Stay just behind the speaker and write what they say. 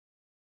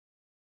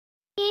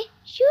A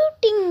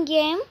shooting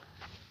game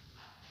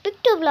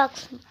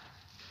Pictoblox.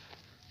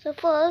 So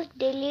first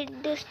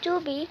delete this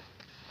 2B.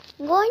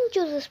 Go and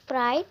choose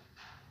sprite.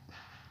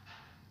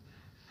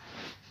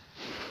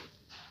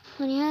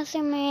 और यहाँ से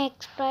मैं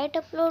एक स्प्राइट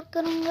अपलोड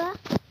करूँगा.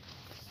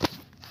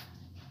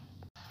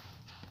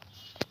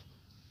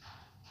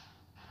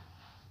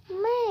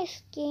 मैं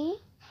इसकी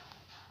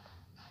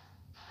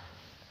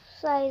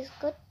साइज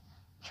को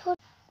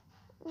छोटा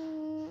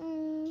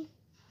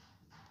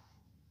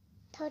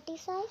 30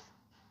 साइज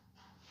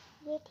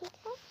ये ठीक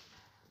है.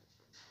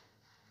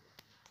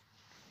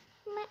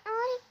 मैं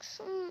और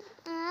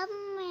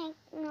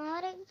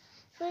एक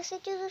फिर से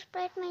चूज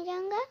स्प्राइट में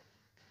जाऊंगा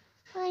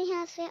और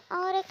यहाँ से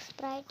और एक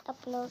स्प्राइट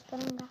अपलोड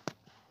करूंगा.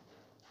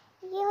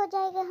 ये हो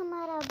जाएगा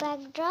हमारा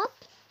बैकड्रॉप.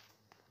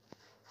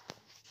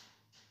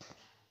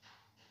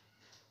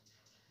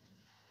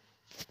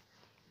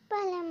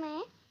 पहले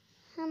मैं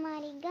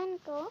हमारी गन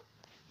को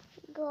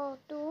गो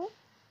टू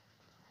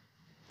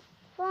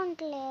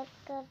फ्रंट लेयर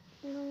कर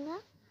लूँगा.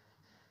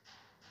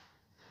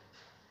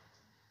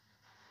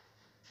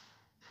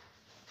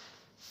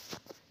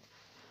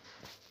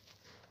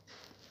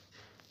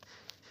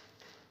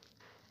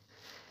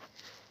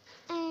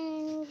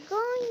 And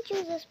go and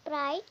choose a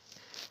Sprite.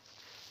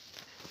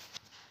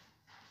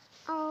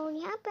 और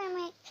यहाँ पे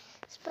मैं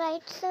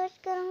स्प्राइट सर्च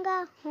करूँगा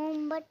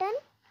होम बटन.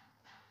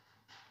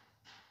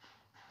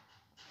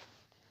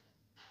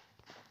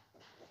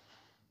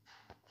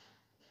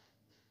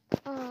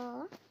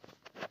 और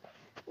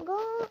गो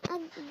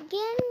एंड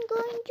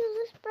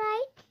चूज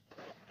स्प्राइट.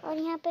 और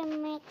यहाँ पे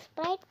मैं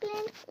स्प्राइट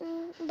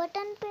प्लेन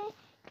बटन पे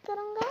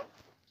करूँगा.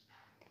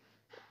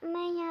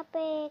 मैं यहाँ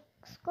पे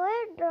एक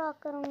स्क्वायर ड्रॉ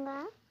करूँगा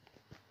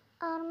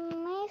और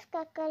मैं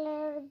इसका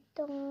कलर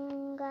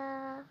दूँगा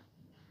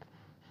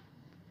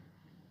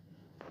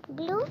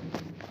ब्लू.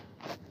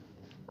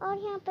 और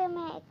यहाँ पे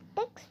मैं एक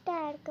टेक्स्ट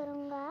ऐड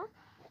करूँगा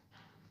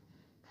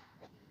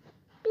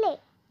प्ले.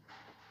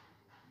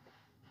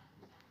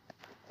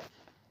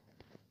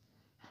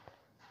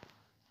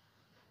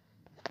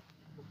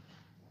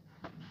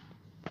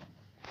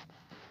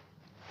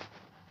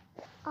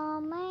 और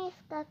मैं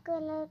इसका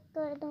कलर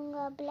कर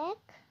दूंगा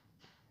ब्लैक.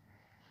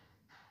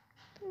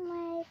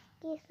 मैं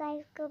इसकी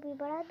साइज को भी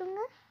बढ़ा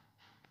दूंगा.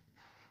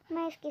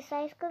 मैं इसकी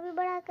साइज को भी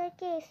बढ़ा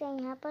करके इसे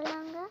यहाँ पर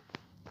लाऊंगा.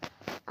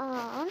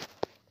 और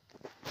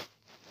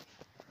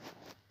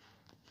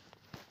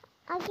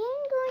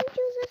again go and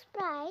choose a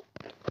Sprite.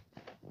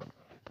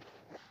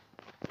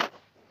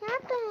 यहाँ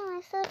पे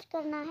हमें सर्च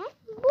करना है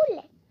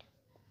बुलेट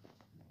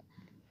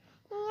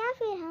या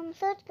फिर हम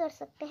सर्च कर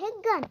सकते हैं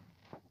गन.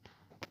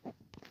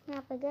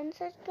 यहाँ पे गन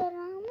सर्च कर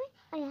रहा हूँ मैं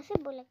और यहाँ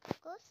से बुलेट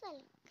को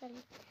सेलेक्ट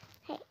करना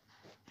है.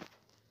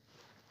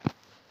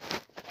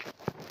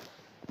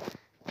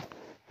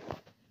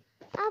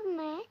 अब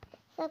मैं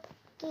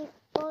सबकी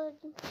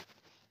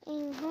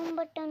होम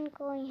बटन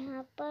को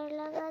यहाँ पर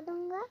लगा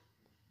दूंगा.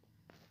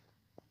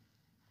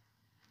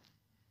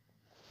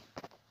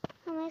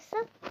 हमें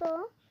सबको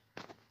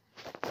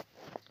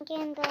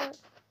के अंदर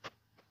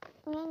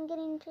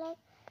ग्रीन फ्लैग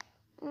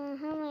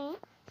हमें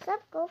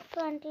सबको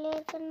फ्रंट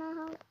लेयर करना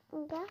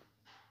होगा.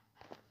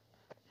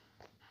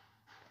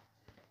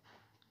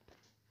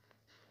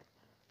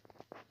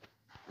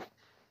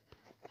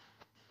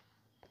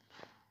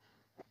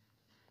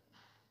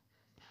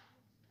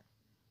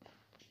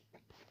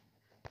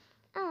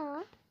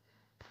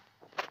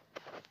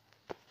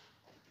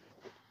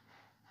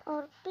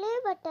 और प्ले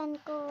बटन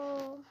को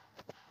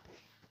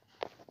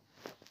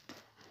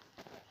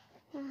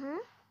यहाँ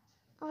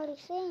और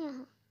इसे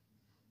यहाँ.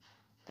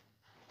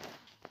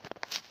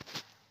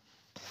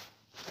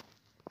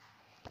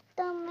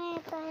 तो मैं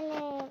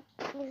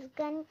पहले इस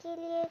गन के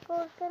लिए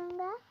कोड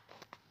करूँगा.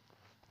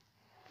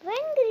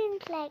 व्हेन ग्रीन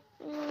फ्लैग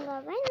लूँगा,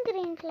 when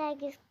green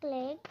flag is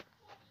played.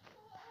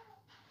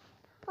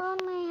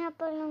 और मैं यहाँ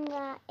पर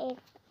लूँगा एक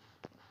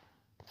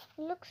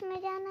लुक्स में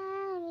जाना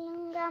है और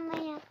लूँगा मैं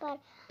यहाँ पर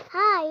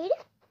hide.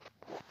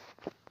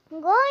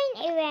 Go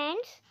in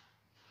events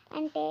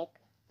and take.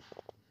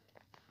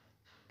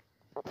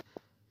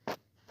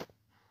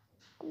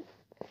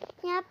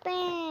 यहाँ पे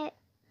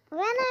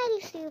व्हेन आई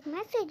रिसीव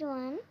मैसेज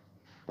 1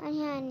 और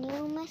यहाँ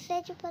न्यू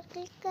मैसेज पर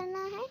क्लिक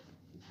करना है.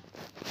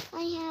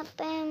 और यहाँ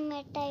पे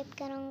मैं टाइप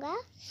करूँगा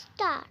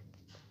स्टार्ट.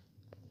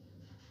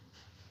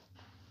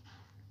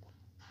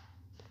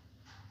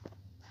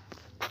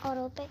 और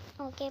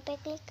ओके पे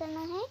क्लिक करना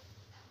है.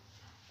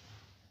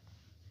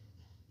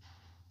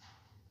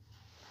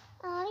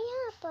 और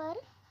यहाँ पर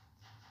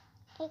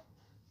एक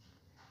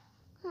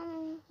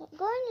हम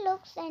गो in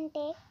looks and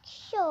take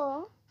show.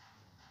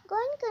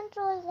 Go in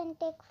controls and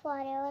take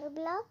forever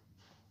block.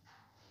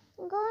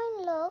 Go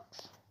in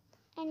looks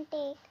and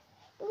take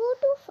go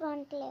to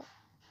front left.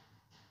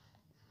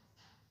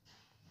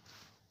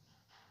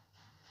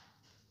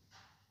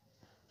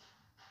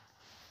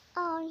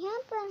 और यहाँ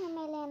पर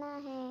हमें लेना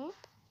है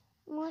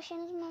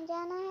मोशंस में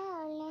जाना है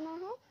और लेना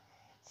है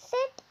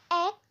set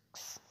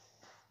x.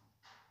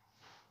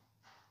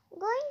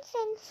 Go in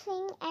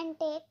sensing and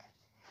take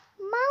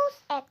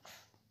mouse x.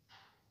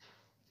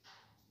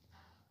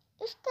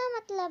 उसका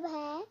मतलब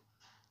है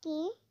कि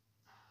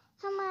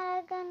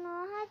हमारा गन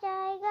वहाँ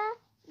जाएगा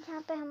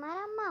जहाँ पे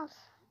हमारा माउस।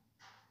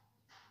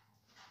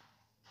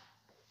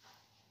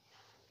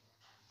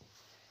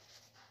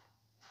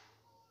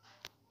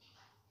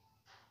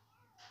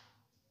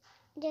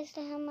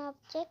 जैसे हम अब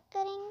चेक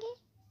करेंगे,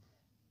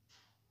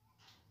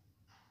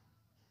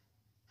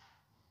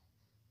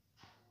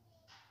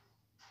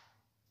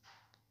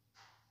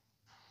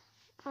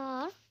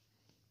 और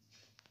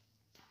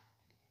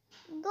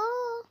गो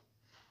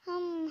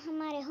हम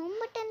हमारे होम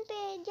बटन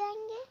पे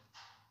जाएंगे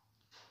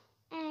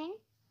एंड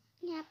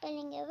यहाँ पे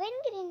लेंगे when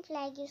green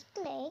flag is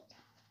click,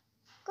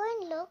 go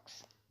in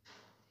looks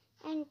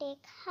and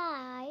take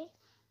hide,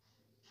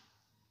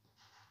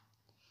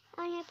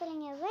 और यहाँ पे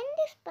लेंगे व्हेन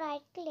दिस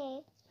स्प्राइट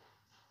क्लिक,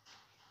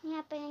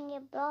 यहाँ पे लेंगे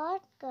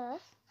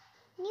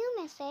ब्रॉडकास्ट न्यू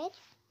मैसेज,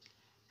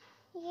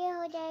 ये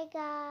हो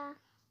जाएगा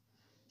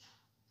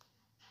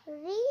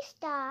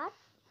रीस्टार्ट,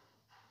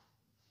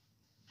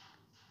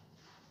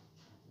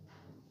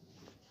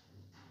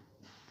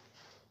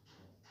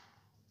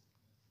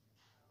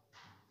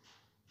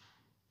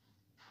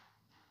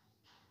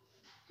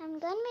 हम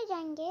गन में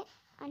जाएंगे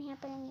और यहाँ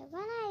पर लेंगे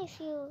when I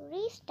C you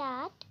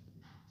restart,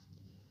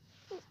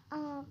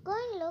 go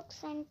in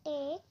looks and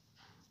take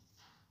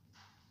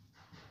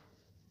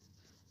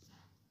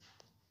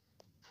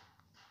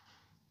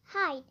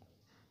hide,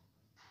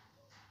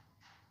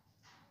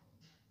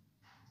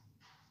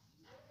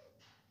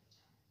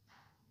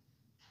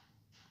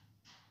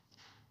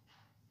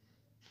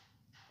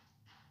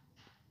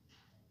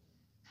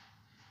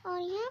 और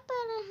यहाँ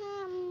पर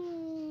हम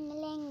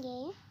लेंगे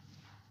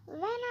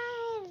व्हेन आई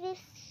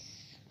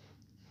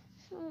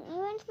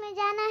इवेंट्स में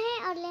जाना है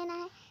और लेना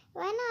है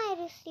when I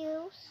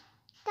receive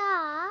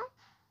star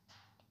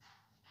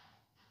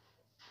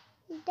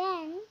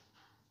then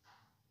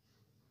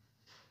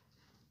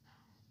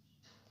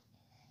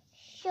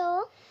show,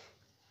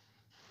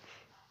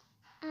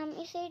 हम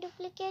इसे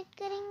डुप्लीकेट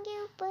करेंगे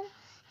ऊपर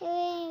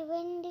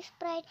व्हेन दिस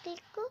स्प्राइट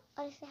क्लिक को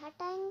और इसे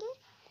हटाएंगे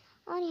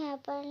और यहाँ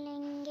पर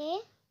लेंगे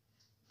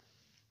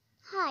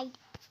हाइड।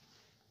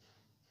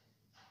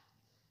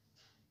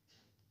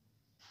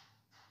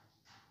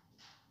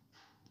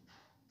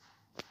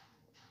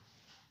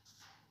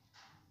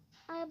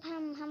 अब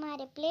हम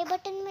हमारे प्ले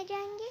बटन में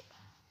जाएंगे,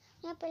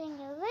 यहाँ पर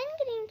लेंगे when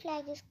green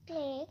flag is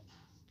click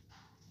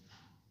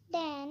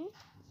then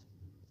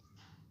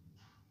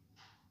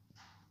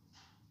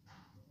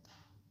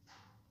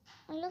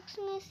looks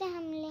में से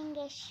हम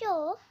लेंगे शो,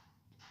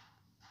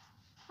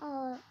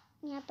 और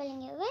यहाँ पर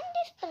लेंगे व्हेन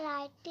दिस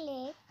स्प्राइट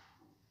क्लिक,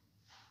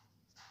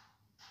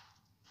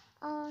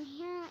 और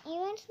यहाँ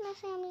इवेंट्स में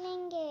से हम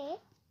लेंगे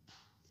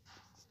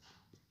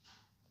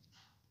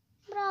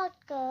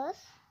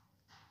ब्रॉडकास्ट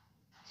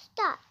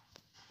स्टार्ट।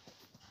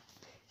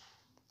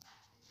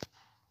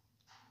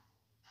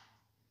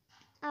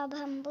 अब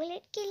हम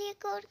बुलेट के लिए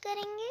कोड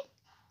करेंगे,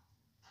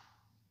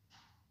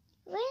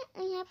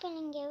 यहाँ पे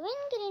लेंगे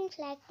when green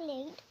flag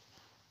clicked,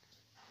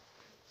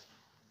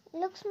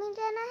 looks में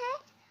जाना है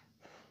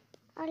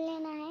और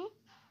लेना है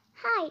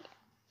हाइड,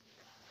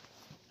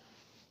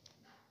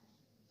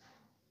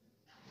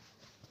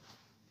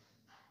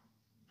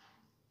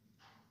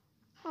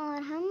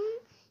 और हम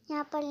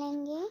यहाँ पर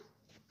लेंगे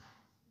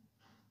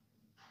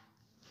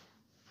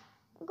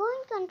go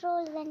in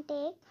controls and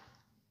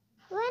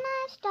take when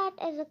I start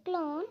as a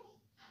clone,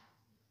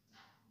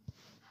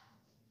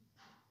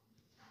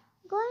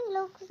 go in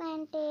looks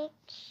and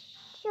take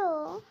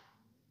show,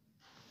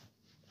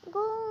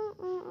 go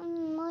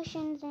in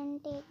motions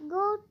and take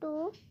go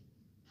to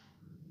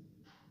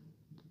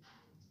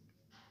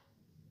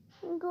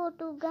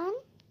gun,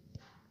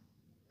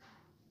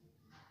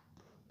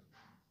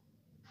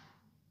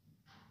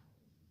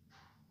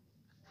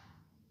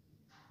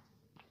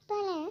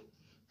 पहले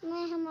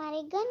मैं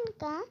हमारे गन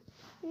का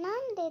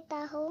नाम देता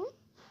हूँ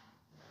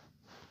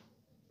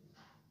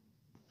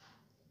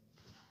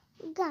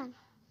गन,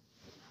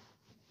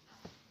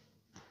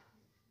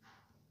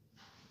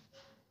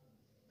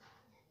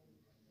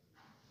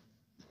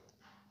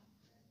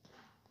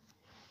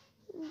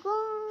 गो,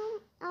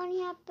 और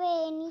यहाँ पे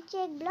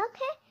नीचे एक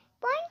ब्लॉक है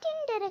point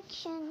in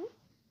direction,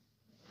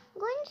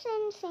 go in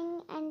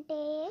sensing and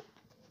take,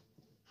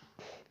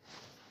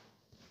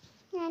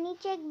 यहाँ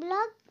नीचे एक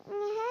ब्लॉक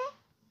है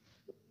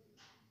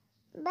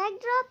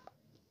बैकड्रॉप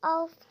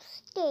ऑफ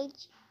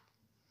स्टेज,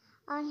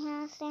 और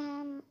यहाँ से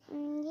हम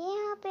ये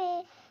यहाँ पे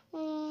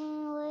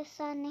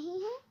वैसा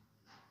नहीं है,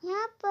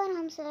 यहाँ पर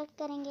हम सेलेक्ट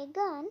करेंगे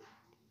गन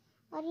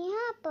और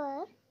यहाँ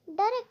पर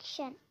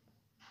direction,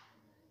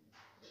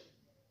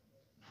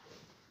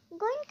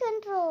 go in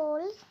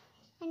controls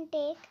and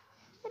take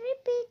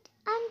repeat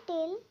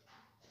until,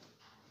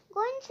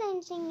 go in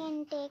sensing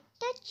and take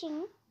touching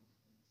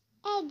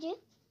edge,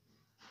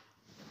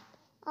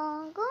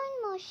 go in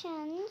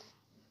motions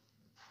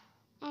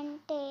and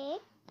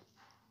take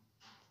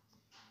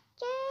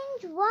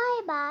change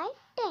y by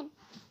 10,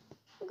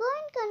 go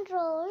in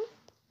control,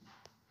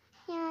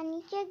 यहाँ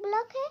नीचे एक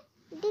ब्लॉक है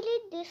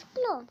delete this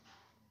clone,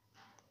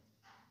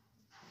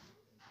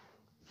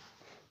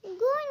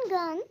 go in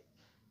gun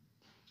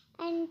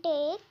and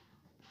take.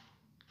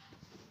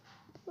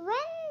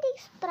 When the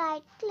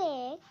sprite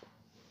click,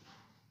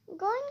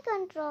 go in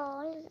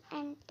controls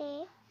and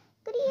take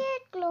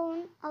create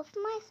clone of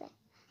myself.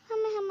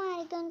 हमें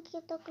हमारे gun के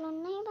तो clone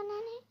नहीं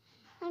बनाने,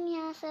 हम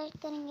यहाँ सर्च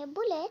करेंगे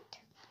bullet,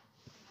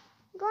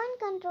 go in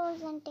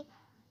controls and take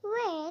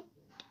wait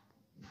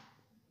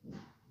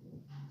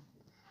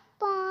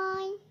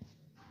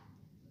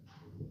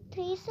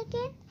 0.3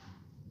 seconds.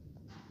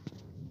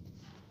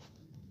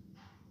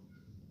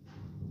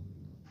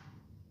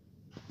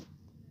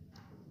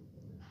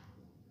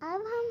 अब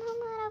हम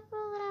हमारा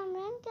प्रोग्राम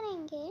रन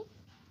करेंगे।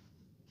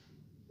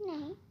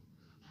 नहीं,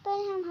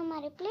 पहले हम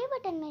हमारे प्ले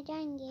बटन में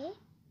जाएंगे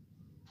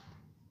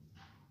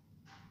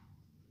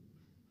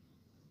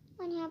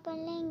और यहाँ पर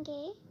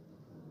लेंगे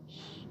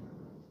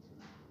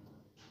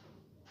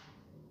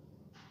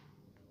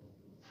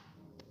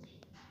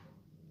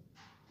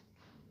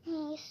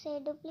इससे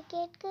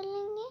डुप्लीकेट कर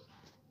लेंगे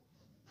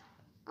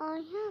और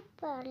यहाँ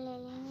पर ले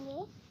लेंगे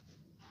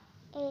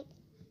एक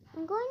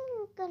go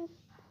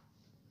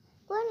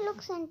and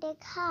looks and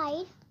take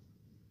hide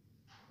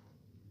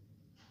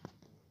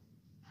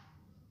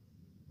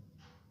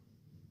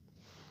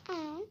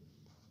and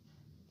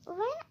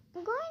when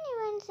go in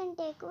events and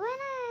take when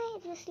I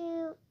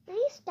receive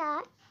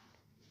restart,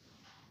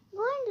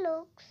 go and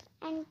looks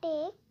and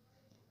take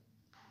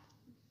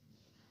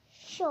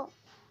show.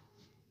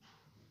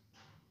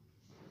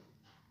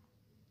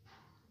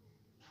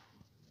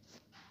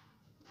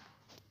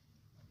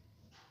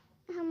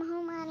 हम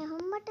हमारे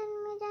होम बटन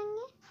में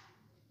जाएंगे,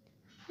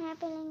 यहाँ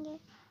पे लेंगे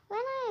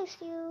when I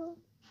receive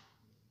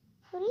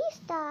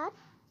restart,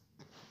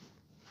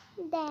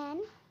 then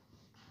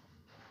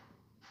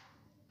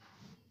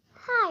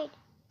hide.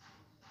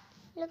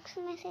 Looks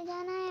में से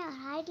जाना है और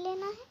हाइड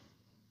लेना है।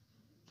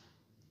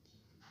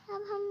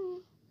 अब हम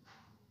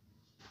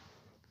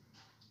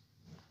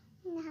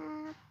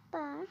यहाँ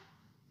पर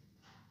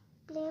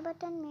प्ले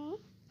बटन में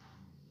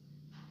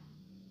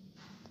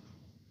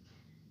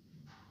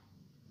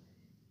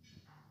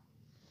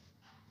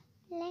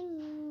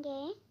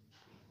लेंगे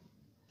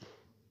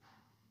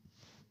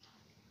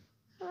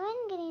when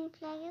green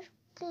flag is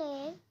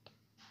clicked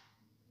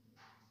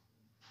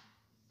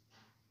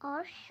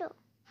or show.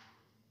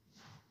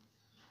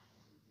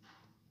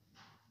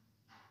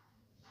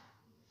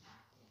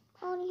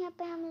 और यहाँ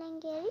पे हम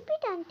लेंगे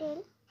repeat until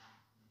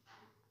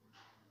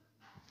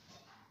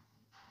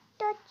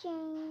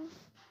touching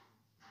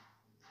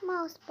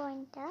mouse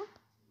pointer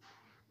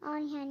और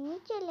यहाँ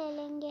नीचे ले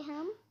लेंगे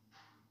हम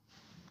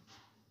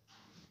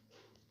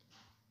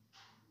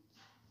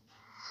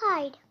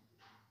hide.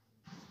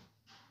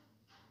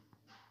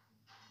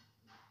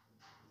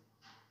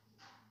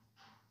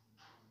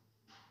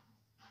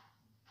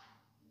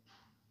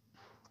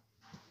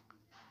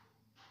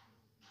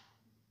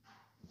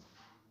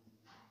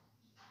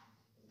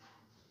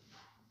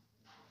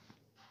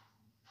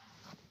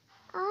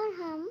 और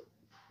हम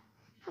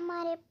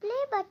हमारे प्ले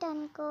बटन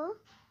को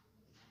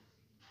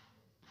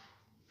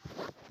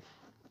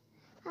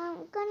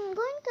go in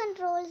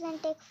controls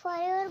and take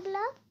forever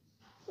block,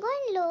 go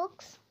in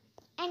looks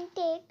and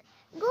take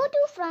go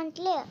to front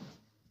layer.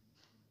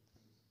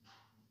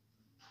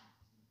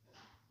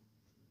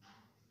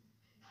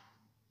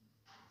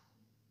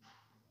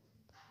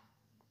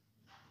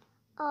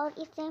 और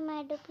इसे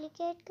मैं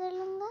डुप्लीकेट कर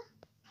लूँगा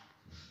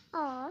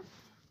और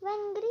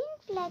when green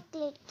flag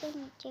click के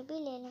नीचे भी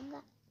ले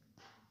लूँगा।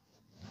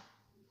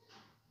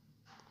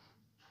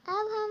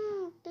 अब हम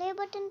प्ले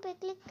बटन पे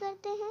क्लिक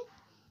करते हैं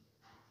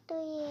तो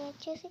ये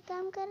अच्छे से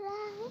काम कर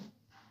रहा है।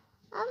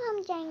 अब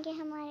हम जाएंगे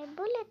हमारे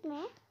बुलेट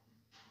में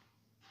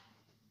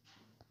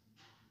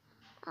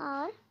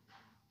और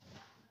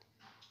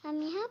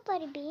हम यहाँ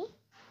पर भी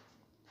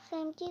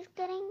सेम चीज़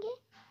करेंगे,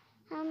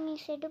 हम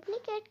इसे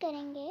डुप्लीकेट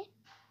करेंगे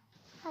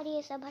और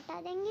ये सब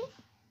हटा देंगे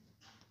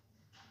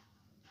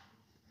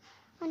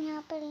और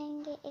यहाँ पर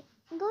लेंगे एक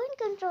go in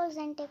controls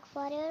and take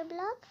forever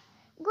block,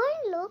 go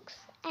in looks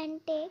and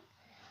take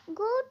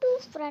go to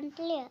front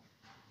layer.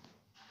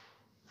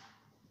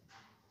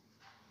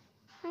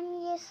 हम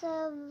ये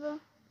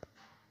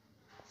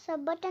सब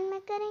बटन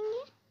में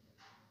करेंगे।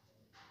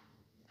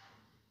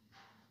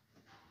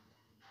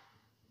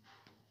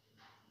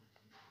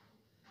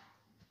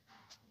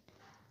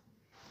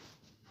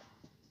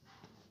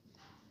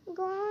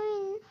 Go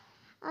in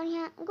और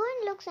यहाँ go in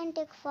looks and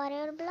take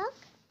forever block,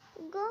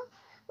 go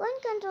in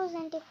controls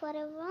and take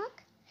forever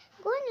block,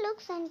 go in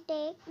looks and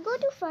take go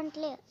to front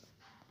layer.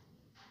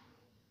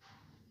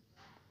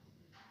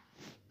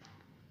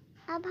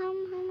 अब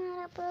हम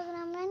हमारा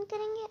प्रोग्राम रन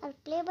करेंगे और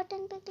प्ले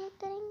बटन पे क्लिक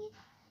करेंगे।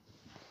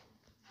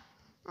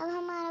 अब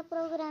हमारा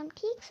प्रोग्राम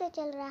ठीक से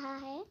चल रहा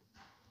है।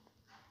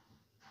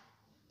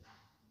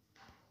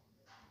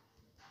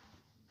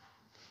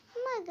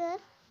 मगर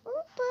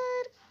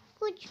ऊपर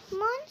कुछ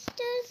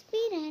मॉन्स्टर्स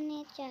भी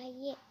रहने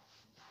चाहिए।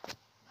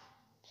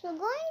 So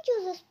go and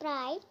choose a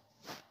sprite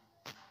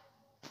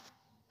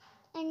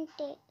and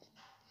take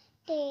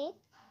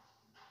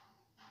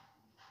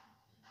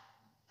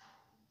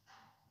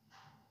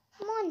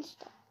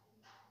monster.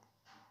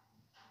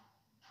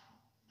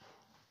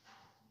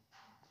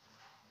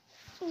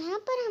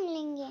 पर हम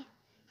लेंगे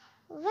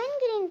when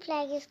green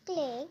flag is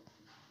clicked,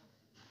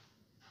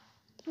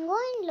 go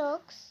in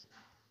looks,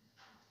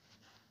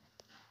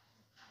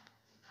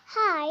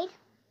 hide,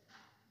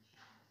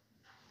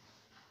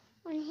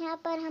 और यहाँ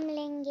पर हम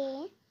लेंगे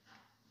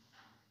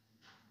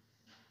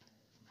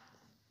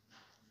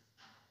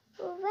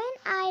when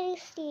I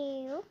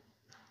receive,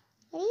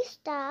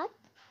 restart,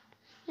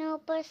 यहाँ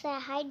ऊपर से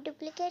हाइड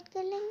डुप्लीकेट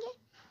कर लेंगे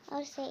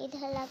और से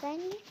इधर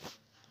लगाएंगे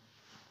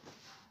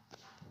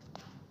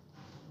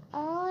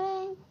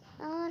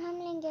और हम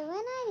लेंगे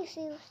when I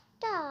receive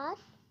start,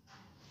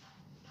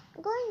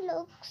 go in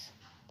looks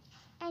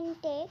and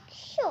take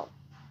show,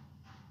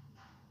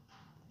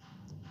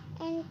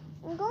 and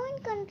go in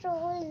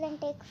controls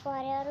and take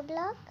forever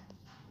block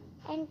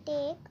and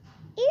take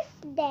if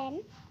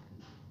then,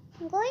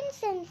 go in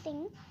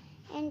sensing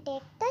and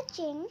take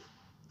touching,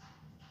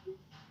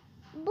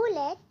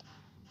 bullet,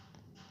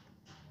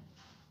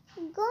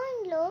 go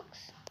in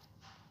looks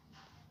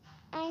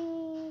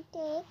and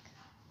take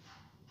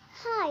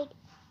hide,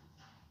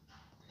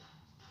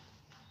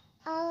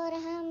 और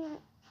हम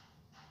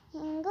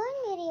go in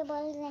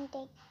variables and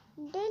take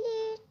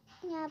delete,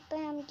 यहाँ पे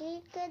हम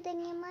delete कर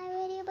देंगे my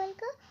variable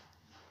को,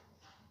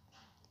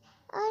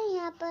 और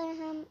यहाँ पर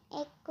हम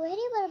एक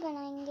वेरिएबल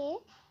बनाएंगे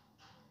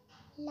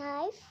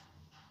life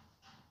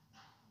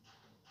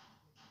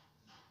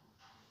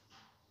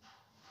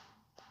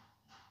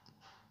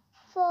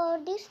for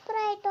this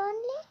sprite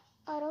only,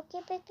 और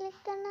ओके पे क्लिक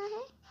करना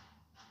है।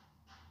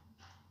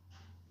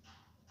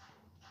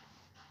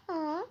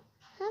 और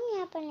हम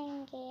यहाँ पर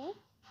लेंगे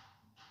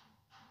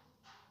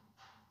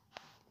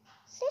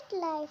set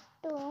life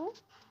to,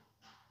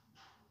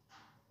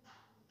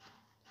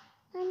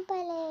 हम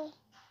पहले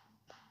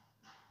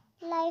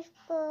लाइफ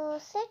को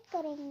सेट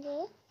करेंगे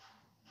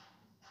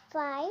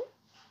 5,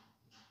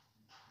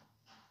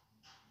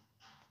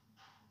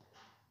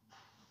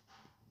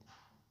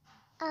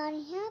 और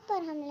यहाँ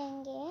पर हम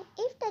लेंगे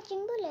if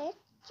touching bullet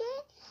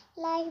change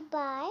life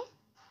by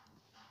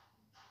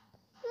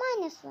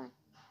 -1,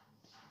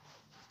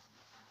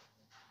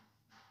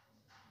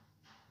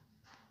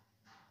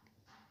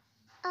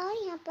 और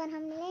यहाँ पर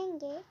हम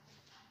लेंगे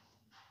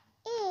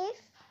if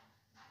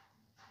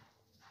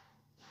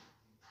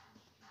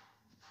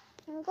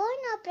go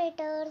in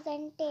operators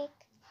and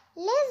take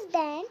less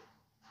than,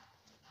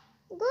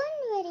 go in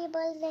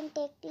variables and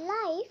take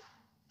life,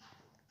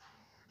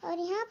 और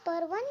यहाँ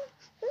पर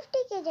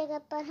 150 के जगह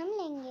पर हम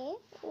लेंगे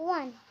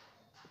 1,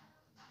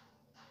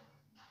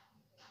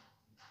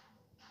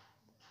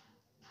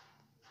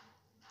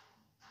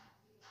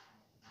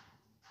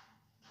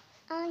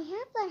 और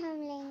यहाँ पर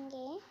हम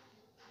लेंगे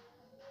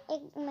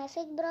एक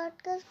मैसेज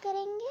ब्रॉडकास्ट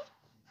करेंगे,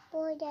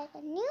 वो हो जाएगा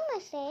न्यू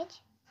मैसेज,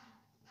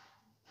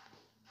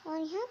 और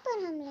यहाँ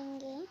पर हम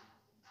लेंगे,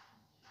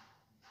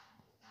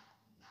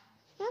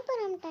 यहाँ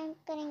पर हम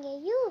टाइप करेंगे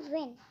यू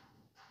विन,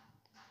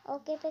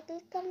 ओके पे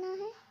क्लिक करना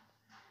है।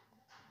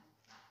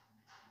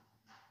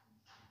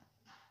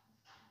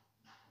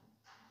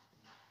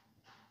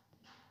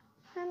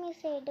 हम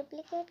इसे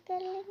डुप्लीकेट कर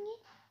लेंगे,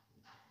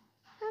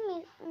 हम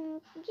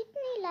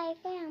जितनी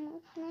लाइफ है हम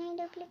उतना ही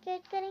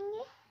डुप्लीकेट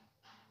करेंगे।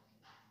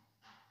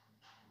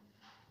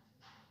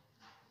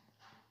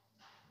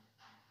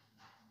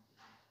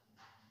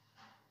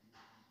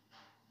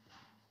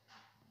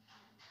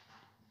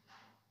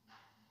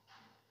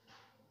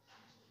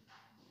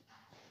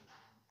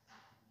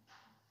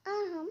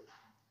 और हम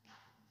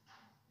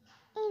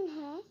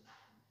इन्हें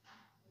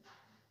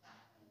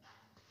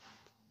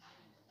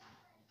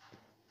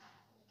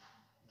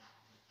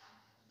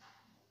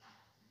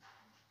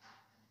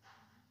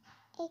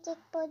एक एक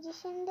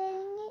पोजीशन दे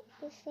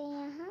देंगे, इसे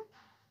यहाँ,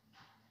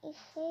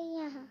 इसे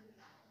यहाँ।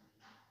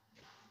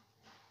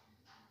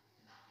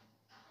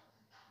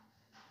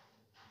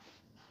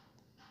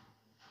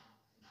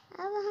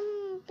 अब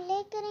हम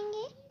प्ले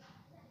करेंगे,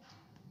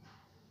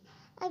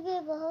 अब ये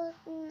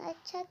बहुत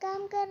अच्छा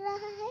काम कर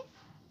रहा है,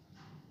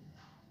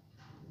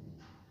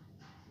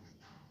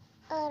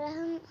 और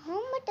हम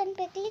होम बटन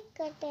पे क्लिक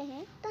करते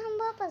हैं तो हम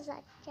वापस आ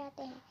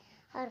जाते हैं,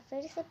 और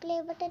फिर से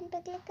प्ले बटन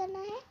पे क्लिक करना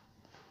है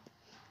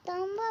तो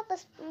हम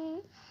वापस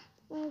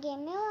गेम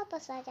में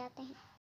वापस आ जाते हैं।